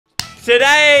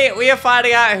Today, we are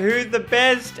finding out who the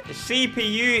best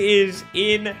CPU is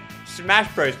in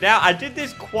Smash Bros. Now, I did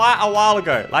this quite a while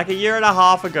ago, like a year and a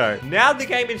half ago. Now the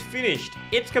game is finished.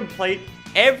 It's complete.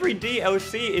 Every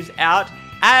DLC is out.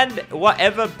 And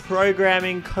whatever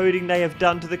programming, coding they have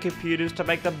done to the computers to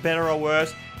make them better or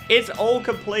worse, it's all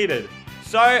completed.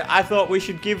 So, I thought we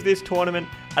should give this tournament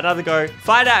another go.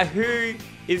 Find out who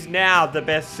is now the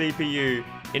best CPU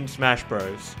in Smash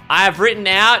Bros. I have written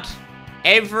out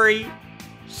every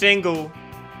single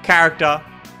character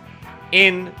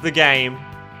in the game.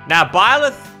 Now,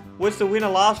 Byleth was the winner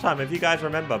last time, if you guys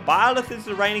remember. Byleth is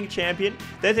the reigning champion.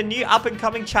 There's a new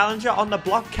up-and-coming challenger on the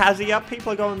block, Kazuya.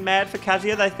 People are going mad for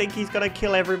Kazuya. They think he's going to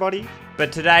kill everybody.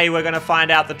 But today, we're going to find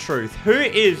out the truth. Who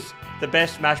is the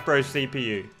best Smash Bros.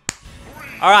 CPU?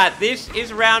 Alright, this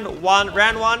is round one.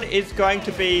 Round one is going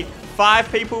to be 5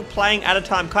 people playing at a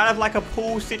time. Kind of like a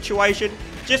pool situation.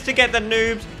 Just to get the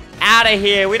noobs out of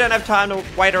here. We don't have time to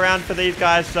wait around for these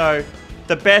guys, so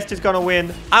the best is going to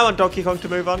win. I want Donkey Kong to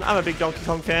move on. I'm a big Donkey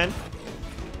Kong fan.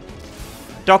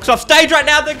 Doc's off stage right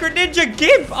now. The Greninja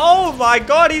Gimp. Oh my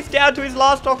god, he's down to his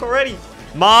last Doc already.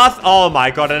 Marth. Oh my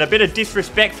god, and a bit of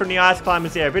disrespect from the Ice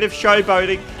Climbers there. A bit of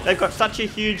showboating. They've got such a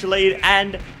huge lead,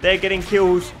 and they're getting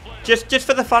kills just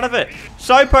for the fun of it.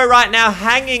 Sopo right now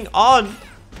hanging on.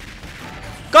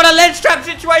 Got a ledge trap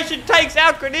situation. Takes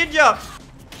out Greninja.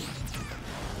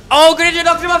 Oh, Greninja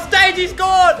knocks him off stage. He's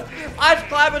gone. Ice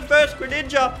Climbers versus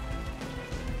Greninja.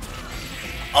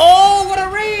 Oh, what a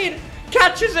read.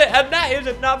 Catches it, and that is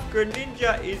enough.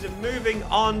 Greninja is moving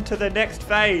on to the next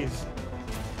phase.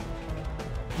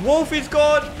 Wolf is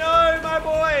gone. No, my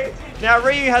boy. Now,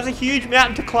 Ryu has a huge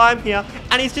mountain to climb here,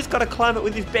 and he's just got to climb it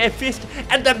with his bare fist,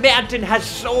 and the mountain has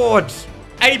swords.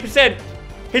 80%.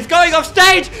 He's going off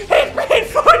stage. He's been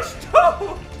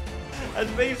footstool.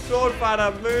 As me sword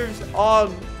fighter moves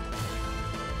on.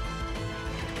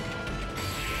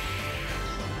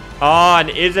 Oh, and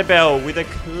Isabelle with a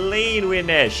clean win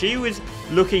there. She was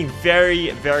looking very,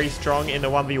 very strong in the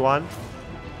 1v1.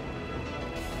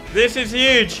 This is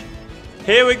huge.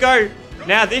 Here we go.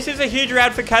 Now, this is a huge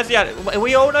round for Kazuya.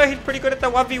 We all know he's pretty good at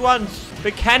the 1v1s.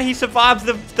 But can he survive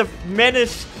the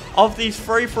menace of these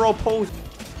free-for-all pools?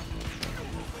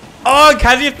 Oh,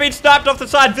 Kazuya's been sniped off the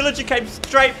side. Villager came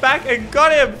straight back and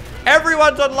got him.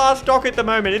 Everyone's on last stock at the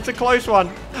moment. It's a close one.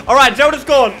 All right, Zelda's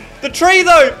gone. The tree,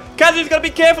 though. Kazuya's got to be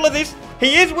careful of this.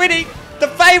 He is winning. The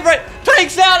favorite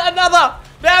takes out another.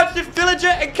 Now it's just Villager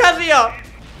and Kazuya.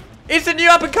 Is the new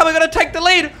up-and-comer going to take the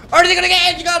lead? Or is he going to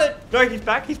get edge guarded? No, he's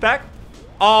back. He's back.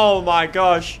 Oh, my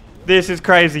gosh. This is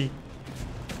crazy.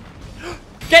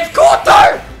 Gets caught,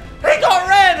 though. He got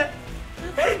red.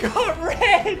 He got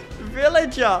red.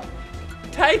 Villager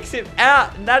takes him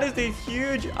out. And that is a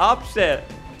huge upset.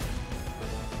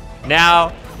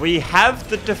 Now, we have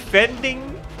the defending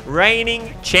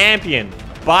reigning champion,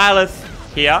 Byleth,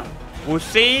 here. We'll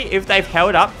see if they've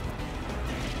held up.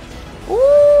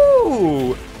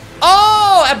 Ooh.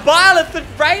 Oh, and Byleth, the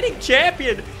reigning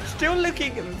champion, still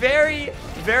looking very,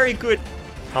 very good.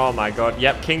 Oh my god.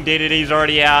 Yep, King Didity's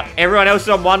already out. Everyone else is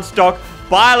on one stock.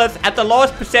 Byleth at the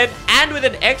lowest percent and with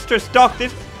an extra stock.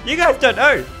 This, you guys don't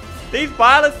know. These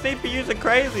Byleth CPUs are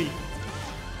crazy.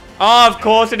 Oh, of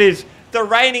course it is. The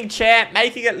reigning champ,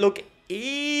 making it look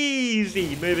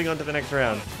easy. Moving on to the next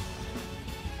round.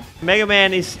 Mega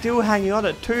Man is still hanging on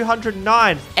at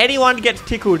 209. Anyone gets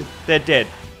tickled, they're dead.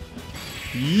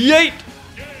 Yeet!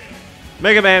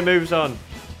 Mega Man moves on.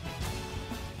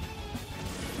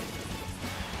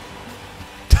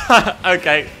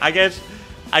 Okay, I guess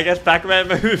Pac-Man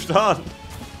moves on.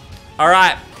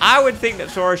 Alright, I would think that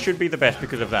Sora should be the best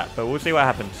because of that, but we'll see what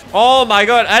happens. Oh my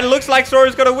god, and it looks like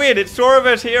Sora's gonna win. It's Sora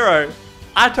vs. Hero.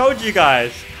 I told you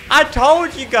guys. I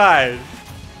told you guys.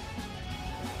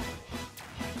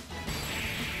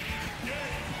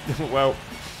 Well,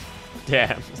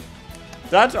 damn.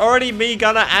 That's already me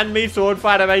Gunner and me Sword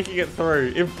Fighter making it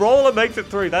through. If Brawler makes it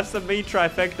through, that's the me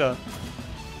trifecta.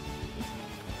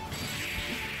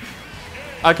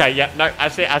 Okay, yeah, no, I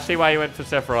see why you went for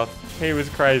Sephiroth. He was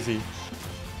crazy.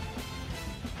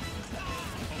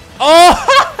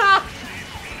 Oh!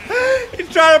 He's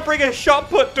trying to bring a shot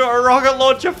put to a rocket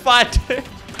launcher fight.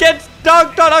 Gets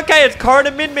dunked on. Okay, it's Corrin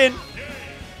and Min Min.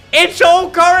 It's all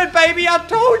Corrin, baby. I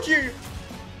told you.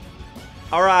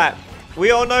 All right. We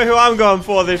all know who I'm going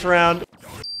for this round.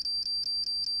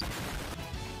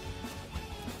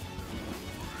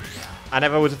 I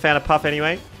never was a fan of Puff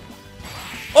anyway.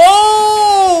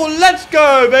 Oh, let's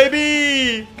go,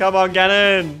 baby. Come on,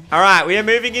 Ganon. All right, we are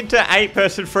moving into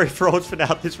 8-person free-for-alls for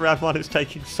now. This round 1 is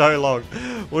taking so long.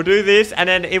 We'll do this, and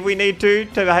then if we need to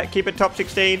keep it top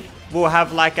 16, will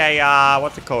have like a,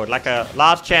 what's it called? Like a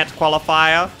last chance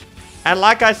qualifier. And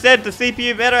like I said, the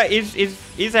CPU meta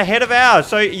is ahead of ours.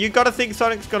 So you got to think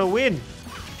Sonic's going to win.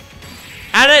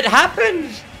 And it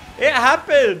happens. It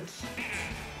happens.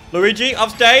 Luigi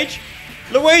off stage.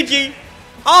 Luigi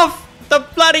off the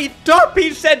bloody top.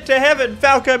 He's sent to heaven.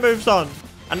 Falco moves on.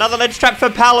 Another ledge trap for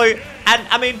Palu. And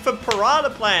I mean for Piranha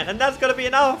Plant. And that's going to be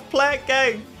enough. Plant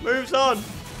Gang moves on.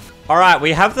 Alright,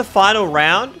 we have the final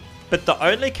round. But the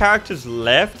only characters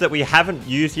left that we haven't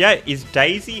used yet is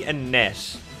Daisy and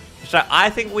Ness. So I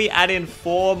think we add in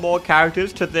 4 more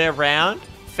characters to their round.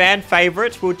 Fan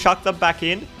favorites, we'll chuck them back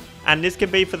in. And this can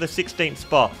be for the 16th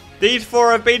spot. These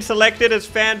 4 have been selected as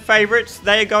fan favorites.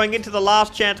 They are going into the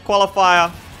last chance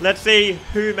qualifier. Let's see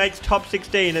who makes top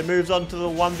 16 and moves on to the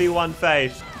 1v1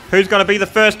 phase. Who's going to be the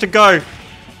first to go?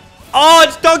 Oh,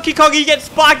 it's Donkey Kong. He gets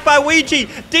spiked by Luigi.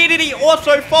 Dedede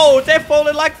also falls. They're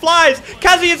falling like flies.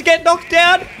 Kazuya's getting knocked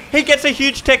down. He gets a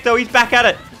huge tech though. He's back at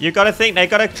it. You got to think they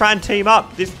got to try and team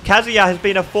up. This Kazuya has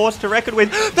been a force to reckon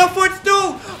with. The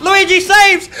footstool. Luigi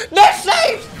saves. Ness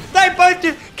saves. They both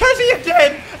did. Kazuya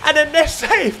dead. And then Ness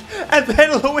saved. And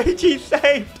then Luigi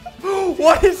saved.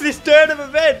 What is this turn of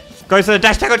events? Goes for the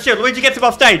dash tag on shield. Luigi gets him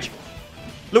off stage.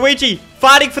 Luigi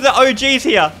fighting for the OGs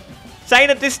here. Saying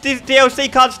that this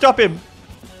DLC can't stop him.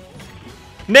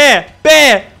 Nair,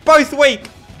 Bear, both weak.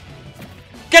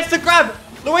 Gets the grab.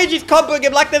 Luigi's comboing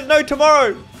him like there's no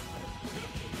tomorrow.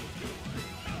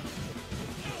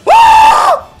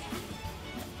 Woo!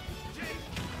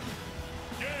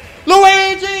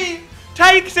 Luigi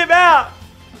takes him out.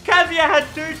 Kazuya had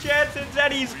 2 chances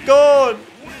and he's gone.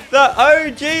 The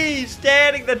OG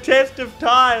standing the test of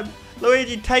time.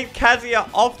 Luigi takes Kazuya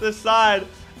off the side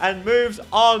and moves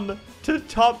on to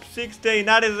top 16.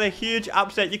 That is a huge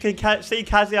upset. You can see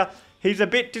Kazuya. He's a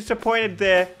bit disappointed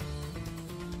there.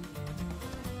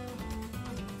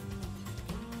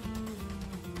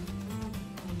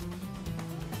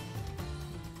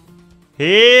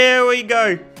 Here we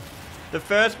go. The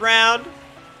first round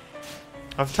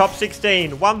of top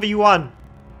 16. 1v1.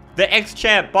 The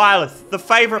ex-champ, Byleth, the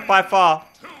favorite by far,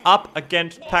 up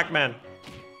against Pac-Man.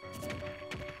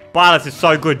 Byleth is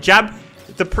so good. Jab.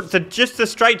 Just the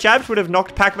straight jabs would have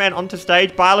knocked Pac-Man onto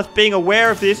stage. Byleth being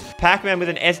aware of this. Pac-Man with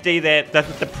an SD there.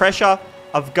 The pressure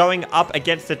of going up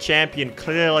against the champion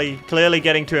clearly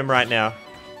getting to him right now.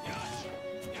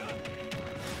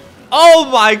 Oh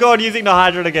my god, using the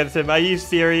Hydra against him. Are you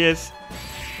serious?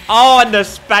 Oh, and the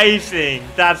spacing.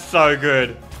 That's so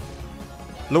good.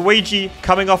 Luigi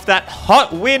coming off that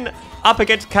hot win up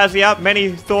against Kazuya.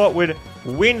 Many thought would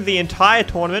win the entire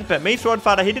tournament, but me, Sword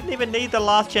Fighter, he didn't even need the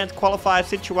last chance qualifier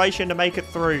situation to make it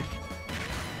through.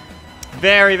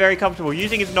 Very, very comfortable.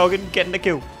 Using his noggin, getting the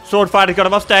kill. Sword Fighter got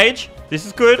him off stage. This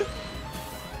is good.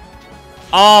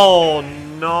 Oh,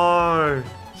 no.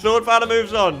 Sword Fighter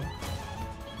moves on.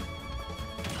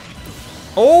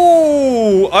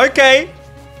 Oh, okay.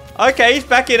 Okay, he's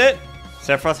back in it.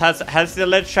 Sephiroth has the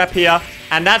ledge trap here,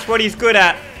 and that's what he's good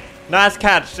at. Nice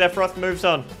catch. Sephiroth moves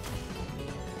on.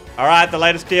 Alright, the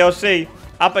latest DLC.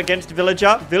 Up against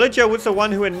Villager. Villager was the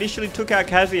one who initially took out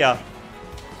Kazuya.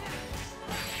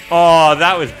 Oh,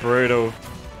 that was brutal.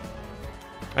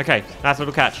 Okay, nice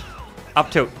little catch.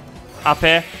 Up tilt. Up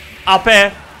air. Up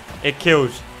air. It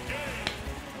kills.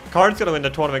 Corrin's going to win the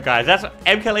tournament, guys. That's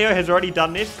MKLeo has already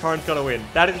done this. Corrin's going to win.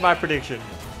 That is my prediction.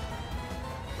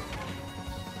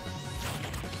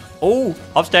 Oh,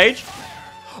 off stage.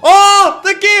 Oh,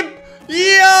 the gimp. Yo,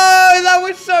 that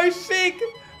was so sick.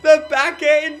 The back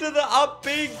air into the up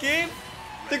B gimp.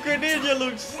 The Greninja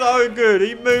looks so good.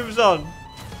 He moves on.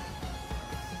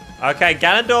 Okay,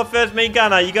 Ganondorf versus me,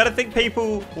 Gunner. You got to think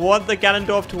people want the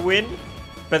Ganondorf to win.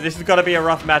 But this has got to be a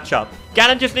rough matchup.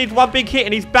 Ganon just needs one big hit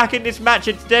and he's back in this match.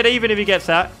 It's dead even if he gets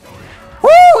that. Woo!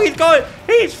 He's going.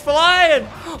 He's flying.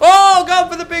 Oh,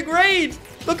 going for the big reads.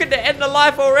 Look at the end of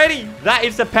life already. That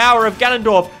is the power of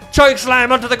Ganondorf. Choke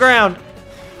slam onto the ground.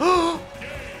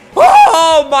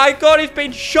 Oh my god, he's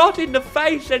been shot in the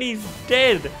face and he's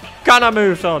dead. Gunner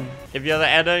moves on. If you're the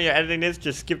editor, you're editing this,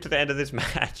 just skip to the end of this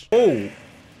match. Oh.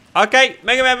 Okay,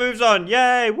 Mega Man moves on.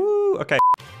 Yay, woo. Okay.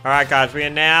 Alright guys, we are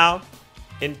now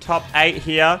in top 8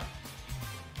 here.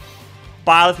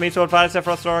 Byleth, me, Sword Fighter,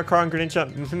 Sephiroth, Sora, Chrom,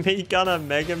 Greninja, me, Gunner,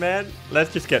 Mega Man.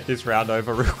 Let's just get this round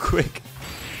over real quick.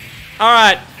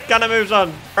 Alright, Gunner moves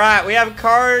on. Alright, we have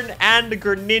Chrom and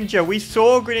Greninja. We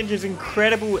saw Greninja's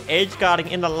incredible edge guarding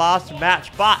in the last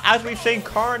match, but as we've seen,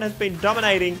 Chrom has been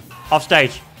dominating off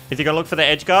stage. Is he going to look for the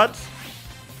edge guards?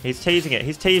 He's teasing it.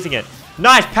 He's teasing it.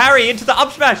 Nice parry into the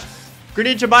up smash.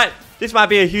 Greninja this might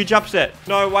be a huge upset.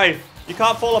 No way. You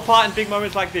can't fall apart in big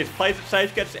moments like this. Plays it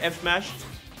safe, gets the F smash.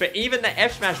 But even the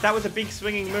F smash, that was a big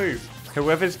swinging move.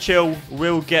 Whoever's chill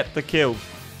will get the kill.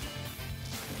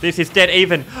 This is dead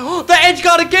even. The edge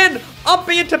guard again! Up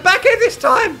B into back air this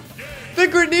time! The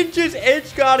Greninja's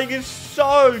edge guarding is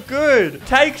so good.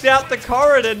 Takes out the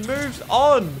Corrin and moves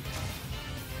on.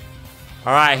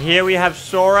 Alright, here we have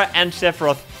Sora and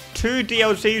Sephiroth. Two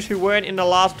DLCs who weren't in the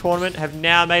last tournament have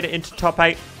now made it into top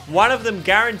 8. One of them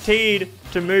guaranteed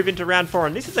to move into round 4.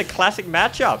 And this is a classic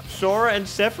matchup. Sora and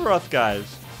Sephiroth,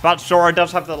 guys. But Sora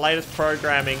does have the latest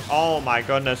programming. Oh my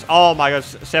goodness. Oh my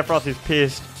gosh. Sephiroth is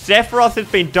pissed. Sephiroth has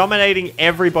been dominating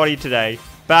everybody today.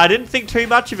 But I didn't think too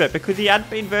much of it because he hadn't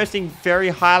been versing very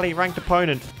highly ranked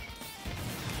opponents.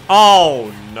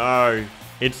 Oh no.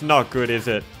 It's not good, is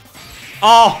it?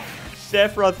 Oh,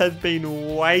 Sephiroth has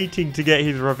been waiting to get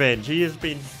his revenge. He has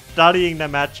been studying the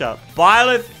matchup.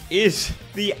 Byleth is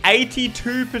the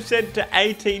 82% to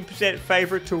 18%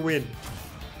 favorite to win.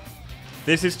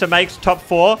 This is to make top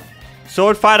 4.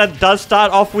 Sword Fighter does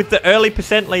start off with the early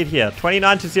percent lead here.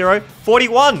 29 to 0.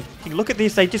 41. Look at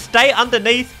this. They just stay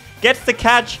underneath. Gets the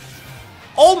catch.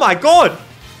 Oh my god.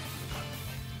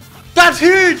 That's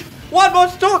huge. One more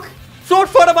stock. Sword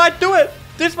Fighter might do it.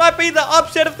 This might be the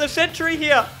upset of the century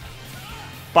here.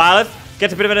 Byleth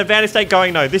gets a bit of an advantage state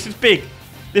going though. This is big.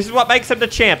 This is what makes him the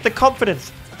champ. The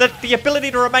confidence. The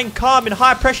ability to remain calm in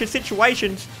high pressure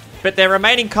situations. But they're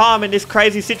remaining calm in this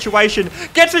crazy situation.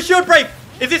 Gets a shield break.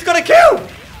 Is this going to kill?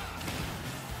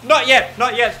 Not yet.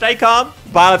 Not yet. Stay calm.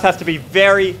 Byleth has to be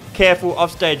very careful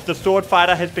off stage. The Sword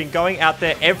Fighter has been going out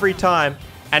there every time.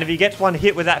 And if he gets one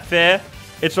hit with that fair,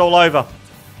 it's all over.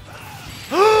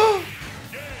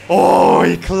 Oh,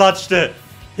 he clutched it.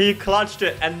 He clutched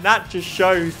it. And that just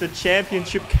shows the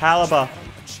championship caliber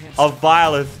of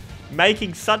Byleth.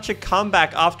 Making such a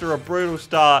comeback after a brutal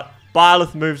start.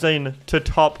 Byleth moves in to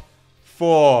top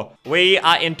 4. We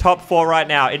are in top 4 right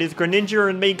now. It is Greninja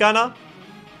and me Gunner.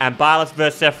 And Byleth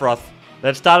versus Sephiroth.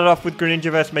 Let's start it off with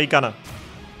Greninja versus me Gunner.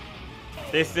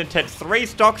 This is intense. 3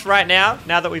 stocks right now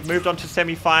that we've moved on to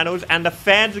semi-finals. And the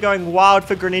fans are going wild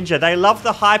for Greninja. They love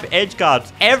the hype edge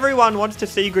guards. Everyone wants to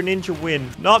see Greninja win.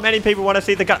 Not many people want to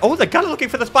see the Gunner. Oh, the Gunner looking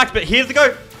for the spikes. But here's the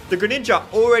go. The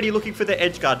Greninja already looking for the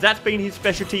edge guards. That's been his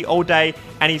specialty all day.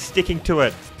 And he's sticking to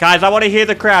it. Guys, I want to hear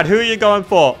the crowd. Who are you going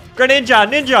for? Greninja,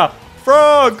 Ninja,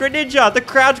 Frog, Greninja. The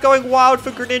crowd's going wild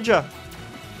for Greninja.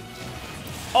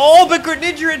 Oh, but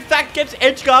Greninja in fact gets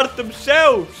edge guarded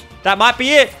themselves. That might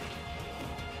be it.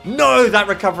 No, that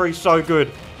recovery is so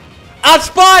good. A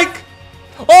spike!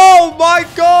 Oh my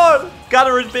god!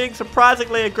 Gunner is being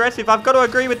surprisingly aggressive. I've got to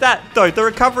agree with that, though. The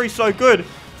recovery is so good.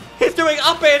 He's doing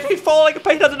up airs. He's falling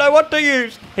apart. He doesn't know what to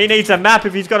use. He needs a map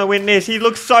if he's going to win this. He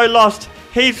looks so lost.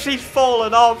 He's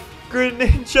fallen off.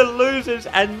 Greninja loses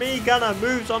and me Gunner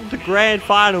moves on to grand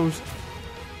finals.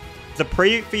 The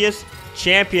previous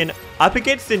champion up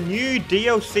against the new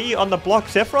DLC on the block.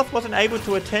 Sephiroth wasn't able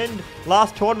to attend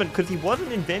last tournament because he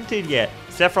wasn't invented yet.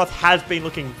 Sephiroth has been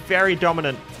looking very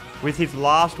dominant with his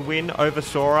last win over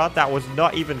Sora. That was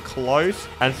not even close.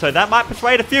 And so that might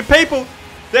persuade a few people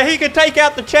that he can take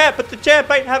out the champ, but the champ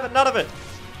ain't having none of it.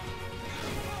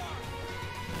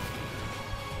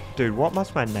 Dude, what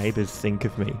must my neighbors think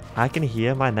of me? I can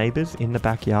hear my neighbors in the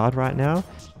backyard right now.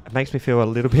 It makes me feel a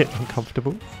little bit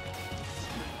uncomfortable.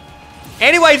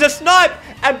 Anyways, a snipe!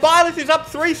 And Byleth is up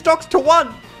 3 stocks to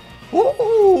 1.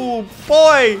 Ooh,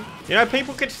 boy. You know,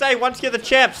 people could say once you're the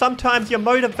champ, sometimes your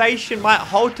motivation might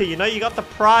halter. You know, you got the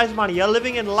prize money. You're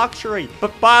living in luxury.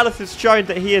 But Byleth has shown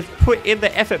that he has put in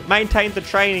the effort, maintained the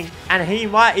training, and he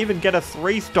might even get a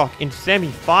 3 stock in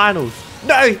semi-finals.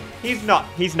 No, he's not.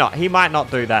 He's not. He might not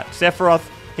do that. Sephiroth,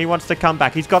 he wants to come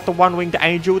back. He's got the one-winged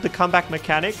angel, the comeback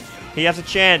mechanic. He has a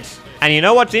chance. And you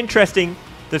know what's interesting?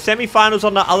 The semi-finals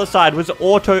on the other side was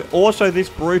also this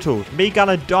brutal. Me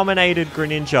Gunner dominated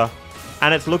Greninja.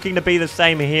 And it's looking to be the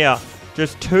same here.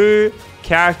 Just 2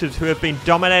 characters who have been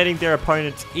dominating their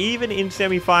opponents, even in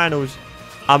semi-finals,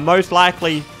 are most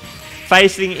likely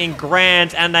facing in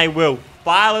grands, and they will.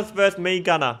 Byleth versus me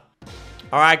Gunner.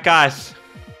 Alright, guys.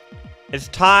 It's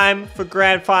time for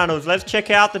grand finals. Let's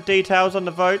check out the details on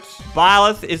the votes.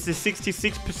 Byleth is the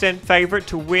 66% favorite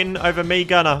to win over me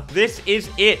Gunner. This is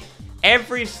it.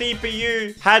 Every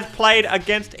CPU has played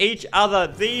against each other.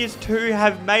 These 2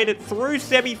 have made it through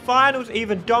semi-finals,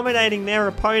 even dominating their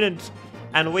opponents.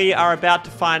 And we are about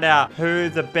to find out who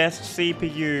the best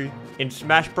CPU in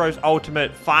Smash Bros.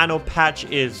 Ultimate final patch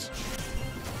is.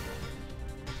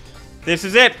 This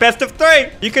is it. Best of 3.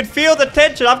 You can feel the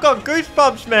tension. I've got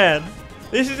goosebumps, man.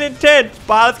 This is intense.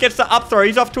 Byleth gets the up throw.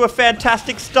 He's off to a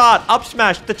fantastic start. Up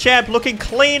smash. The champ looking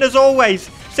clean as always.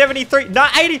 73. No,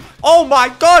 80. Oh my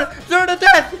god. 0 to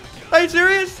death. Are you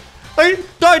serious? Hey,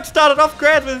 don't start it off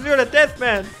grand with 0 to death,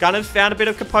 man. Gunner's found a bit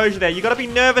of composure there. You got to be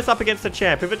nervous up against the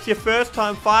champ if it's your first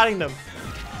time fighting them.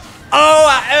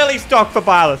 Oh, an early stock for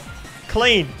Byleth.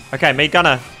 Clean. Okay, me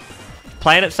Gunner.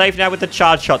 Playing it safe now with the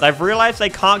charge shot. They've realized they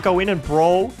can't go in and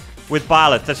brawl with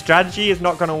Byleth. The strategy is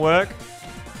not going to work.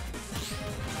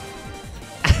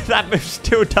 That move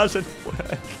still doesn't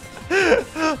work.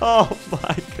 Oh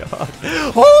my god.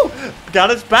 Oh!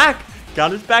 Gunner's back.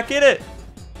 Gunner's back in it.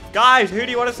 Guys, who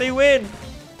do you want to see win?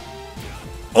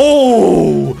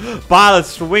 Oh! Byleth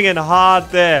swinging hard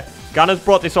there. Gunner's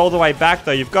brought this all the way back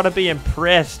though. You've got to be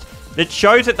impressed. It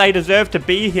shows that they deserve to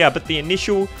be here, but the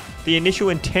initial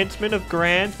intensement of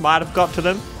Grand might have got to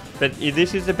them. But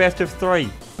this is the best of 3.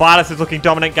 Byleth is looking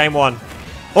dominant game 1.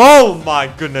 Oh my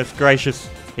goodness gracious.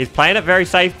 He's playing it very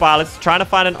safe, Byleth. Trying to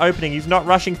find an opening. He's not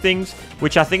rushing things,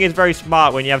 which I think is very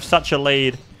smart when you have such a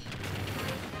lead.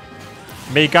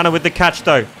 Me Gunner with the catch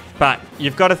though. But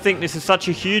you've got to think this is such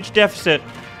a huge deficit.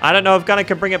 I don't know if Gunner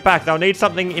can bring it back. They'll need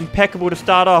something impeccable to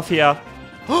start off here.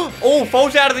 Oh,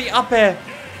 falls out of the up air.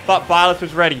 But Byleth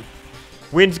was ready.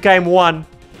 Wins game 1.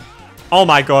 Oh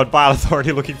my god, Byleth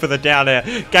already looking for the down air.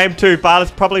 Game 2,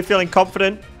 Byleth's probably feeling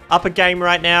confident. Up a game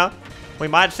right now. We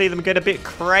might see them get a bit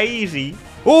crazy.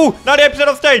 Oh, 98%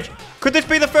 off stage. Could this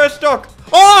be the first stock?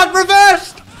 Oh, it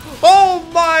reversed. Oh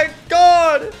my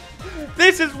god.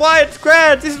 This is why it's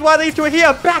grand. This is why these two are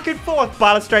here. Back and forth.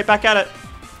 Byleth straight back at it.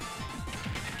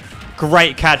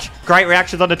 Great catch. Great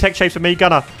reactions on the tech shapes from me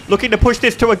Gunner. Looking to push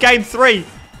this to a game 3.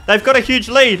 They've got a huge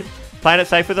lead. Playing it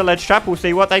safe with the ledge trap. We'll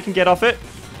see what they can get off it.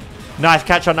 Nice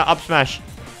catch on the up smash.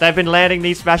 They've been landing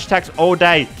these smash attacks all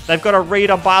day. They've got a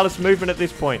read on Byleth's movement at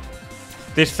this point.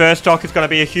 This first stock is going to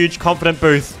be a huge confident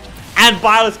boost. And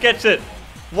Byleth gets it.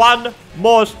 One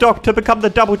more stock to become the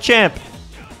double champ.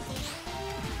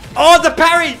 Oh, the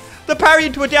parry! The parry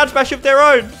into a down smash of their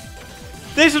own.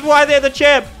 This is why they're the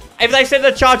champ. If they send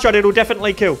a charge shot, it'll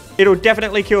definitely kill. It'll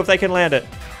definitely kill if they can land it.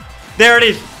 There it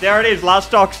is. There it is. Last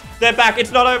stocks. They're back.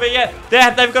 It's not over yet.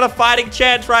 They've got a fighting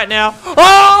chance right now.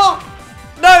 Oh!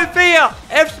 No fear.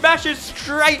 F smashes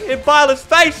straight in Byleth's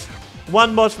face.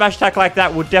 One more smash attack like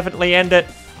that will definitely end it.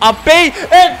 A B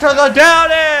into the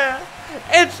down air.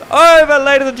 It's over,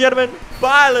 ladies and gentlemen.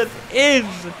 Byleth is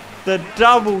the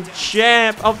double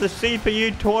champ of the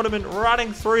CPU tournament,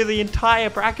 running through the entire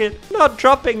bracket, not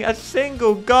dropping a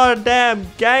single goddamn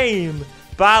game.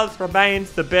 Byleth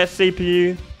remains the best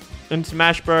CPU in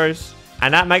Smash Bros.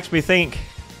 And that makes me think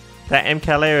that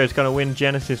MKLeo is going to win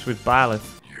Genesis with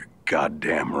Byleth. You're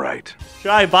goddamn right.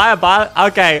 Should I buy a Byleth?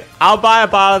 Okay, I'll buy a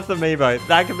Byleth amiibo.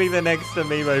 That could be the next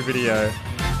amiibo video.